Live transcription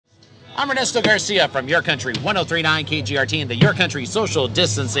I'm Ernesto Garcia from Your Country 1039 KGRT and the Your Country Social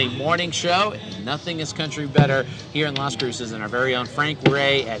Distancing Morning Show. And nothing is country better here in Las Cruces than our very own Frank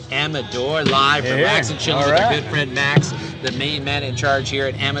Ray at Amador Live. Yeah, Relax and chill with right. our good friend Max, the main man in charge here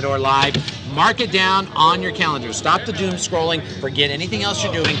at Amador Live. Mark it down on your calendar. Stop the doom scrolling. Forget anything else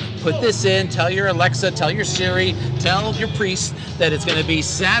you're doing. Put this in. Tell your Alexa, tell your Siri, tell your priest that it's going to be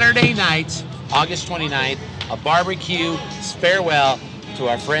Saturday night, August 29th, a barbecue farewell to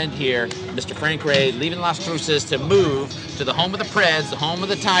our friend here, Mr. Frank Ray, leaving Las Cruces to move to the home of the Preds, the home of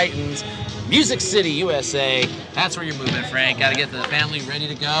the Titans, Music City, USA. That's where you're moving, Frank. Got to get the family ready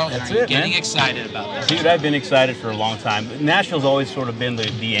to go. And That's are you it, getting man. excited about that? Dude, I've been excited for a long time. Nashville's always sort of been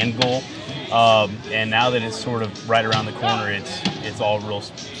the end goal, and now that it's sort of right around the corner, it's all real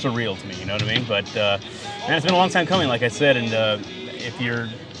surreal to me. You know what I mean? But man, it's been a long time coming, like I said. And if you're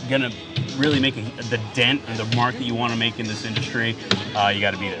gonna really make the dent and the mark that you want to make in this industry, you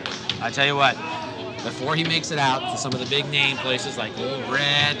got to be there. I tell you what, before he makes it out to some of the big name places like Old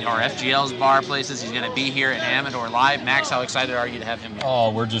Red or FGL's bar places, he's going to be here at Amador Live. Max, how excited are you to have him here?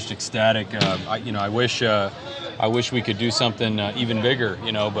 Oh, we're just ecstatic. I wish we could do something even bigger,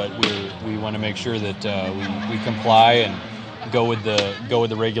 but we want to make sure that we comply and go with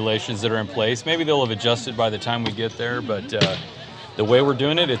the regulations that are in place. Maybe they'll have adjusted by the time we get there, but the way we're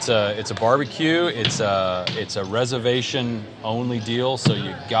doing it, it's a barbecue. It's a reservation only deal, so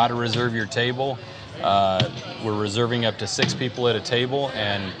you got to reserve your table. We're reserving up to 6 people at a table,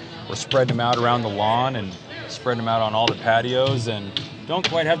 and we're spreading them out around the lawn and spreading them out on all the patios, and don't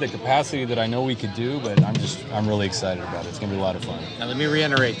quite have the capacity that I know we could do, but I'm really excited about it. It's gonna be a lot of fun. Now let me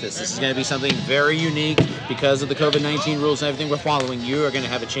reiterate this. This is going to be something very unique because of the COVID-19 rules and everything we're following. You are going to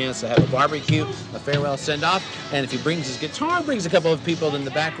have a chance to have a barbecue, a farewell send-off, and if he brings his guitar, brings a couple of people in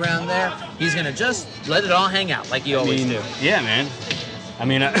the background there, he's going to just let it all hang out like you always do. Yeah, man. I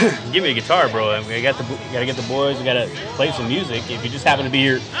mean, give me a guitar, bro. I got to get the boys. We got to play some music. If you just happen to be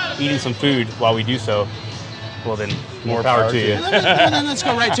here eating some food while we do so, well then, more power to you. Then let's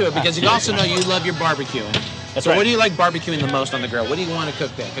go right to it, because you also know you love your barbecuing. That's so right. What do you like barbecuing the most on the grill? What do you want to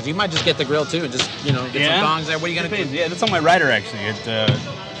cook there? Because you might just get the grill too and just, get some dongs there. What are you going to cook? Yeah, that's on my rider, actually.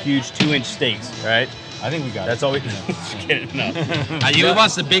 It's huge 2-inch steaks, right? I think we got That's it. all we... Just kidding, no. He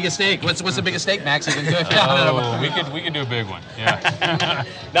wants the biggest steak. What's the biggest steak, Max? You can cook? Oh, we could do a big one. Yeah.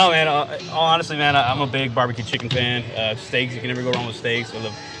 No, man, honestly, man, I'm a big barbecue chicken fan. Steaks, you can never go wrong with steaks. We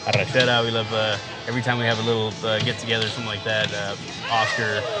love arrachera. We love, every time we have a little get-together, something like that,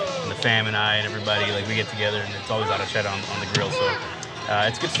 Oscar and the fam and I and everybody, we get together, and it's always arrachera on the grill. So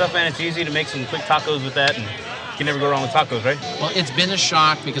it's good stuff, man. It's easy to make some quick tacos with that, and you can never go wrong with tacos, right? Well, it's been a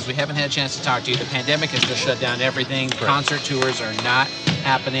shock because we haven't had a chance to talk to you. The pandemic has just shut down everything. Concert tours are not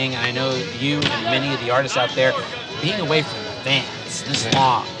happening. I know you and many of the artists out there being away from the fans this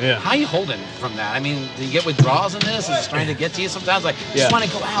long. Yeah. How are you holding from that? I mean, do you get withdrawals in this? Is it trying to get to you sometimes? Just want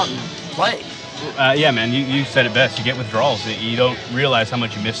to go out and play. Yeah, man, you said it best. You get withdrawals. You don't realize how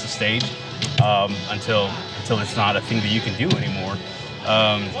much you miss the stage until it's not a thing that you can do anymore.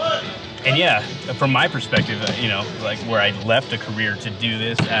 And yeah, from my perspective, where I left a career to do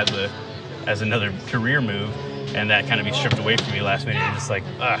this as another career move, and that kind of be stripped away from me last minute, it's just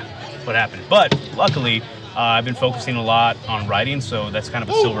what happened? But luckily, I've been focusing a lot on writing, so that's kind of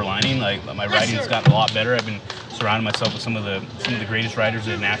a silver lining. My writing's gotten a lot better. I've been surrounding myself with some of the greatest writers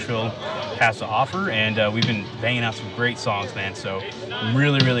that Nashville has to offer, and we've been banging out some great songs, man. So I'm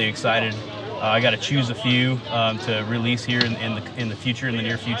really, really excited. I got to choose a few to release here in the future, in the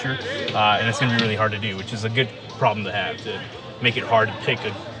near future, and it's going to be really hard to do, which is a good problem to have, to make it hard to pick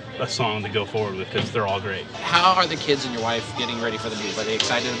a song to go forward with, because they're all great. How are the kids and your wife getting ready for the move? Are they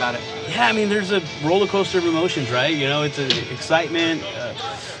excited about it? Yeah, I mean, there's a roller coaster of emotions, right? It's excitement,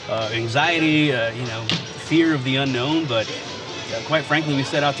 anxiety, fear of the unknown, but quite frankly, we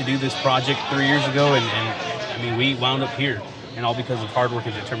set out to do this project 3 years ago, and I mean, we wound up here. And all because of hard work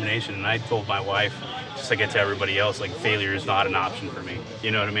and determination. And I told my wife, just like I tell everybody else, failure is not an option for me.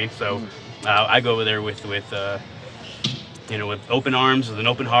 You know what I mean? So I go over there with open arms, with an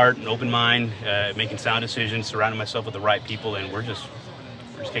open heart, an open mind, making sound decisions, surrounding myself with the right people, and we're just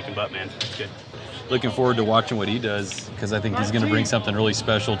kicking butt, man. It's good. Looking forward to watching what he does, because I think he's going to bring something really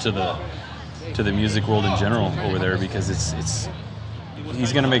special to the music world in general over there, because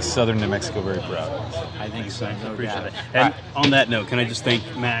he's going to make Southern New Mexico very proud. I think so. I appreciate it. And on that note, can I just thank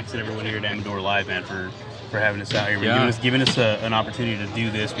Max and everyone here at Amador Live, man, for having us out here, giving us an opportunity to do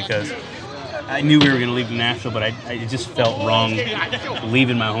this, because I knew we were going to leave to Nashville, but it just felt wrong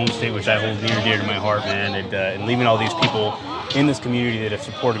leaving my home state, which I hold near and dear to my heart, man, and leaving all these people in this community that have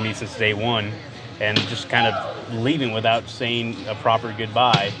supported me since day one, and just kind of leaving without saying a proper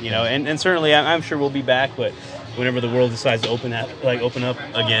goodbye, you know. And certainly I'm sure we'll be back, but whenever the world decides to open up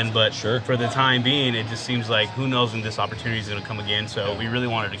again. But Sure. for the time being, it just seems like who knows when this opportunity is going to come again. So we really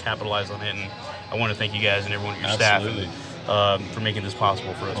wanted to capitalize on it, and I want to thank you guys and everyone at your Absolutely. staff for making this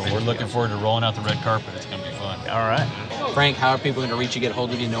possible for us. Well, we're looking forward to rolling out the red carpet. It's going to be fun. All right. Frank, how are people going to reach you, get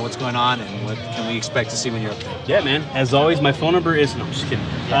hold of you, know what's going on, and what can we expect to see when you're up there? Yeah, man. As always, my phone number is, no, I'm just kidding.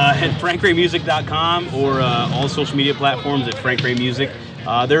 At frankraymusic.com or all social media platforms at frankraymusic.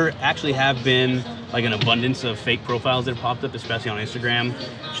 There actually have been like an abundance of fake profiles that have popped up, especially on Instagram.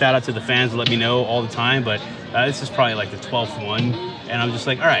 Shout out to the fans that let me know all the time, but this is probably like the 12th one. And I'm just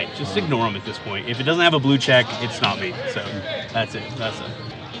like, all right, just ignore them at this point. If it doesn't have a blue check, it's not me. So that's it. It's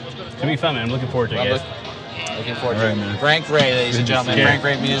going to be fun, man. I'm looking forward to it, guys. Looking forward All to right, it. man. Frank Ray, ladies and gentlemen. you. Frank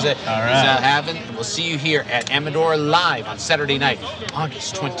Ray Music. All right. He's out having. We'll see you here at Amador Live on Saturday night,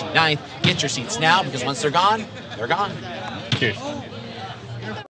 August 29th. Get your seats now because once they're gone, they're gone. Cheers.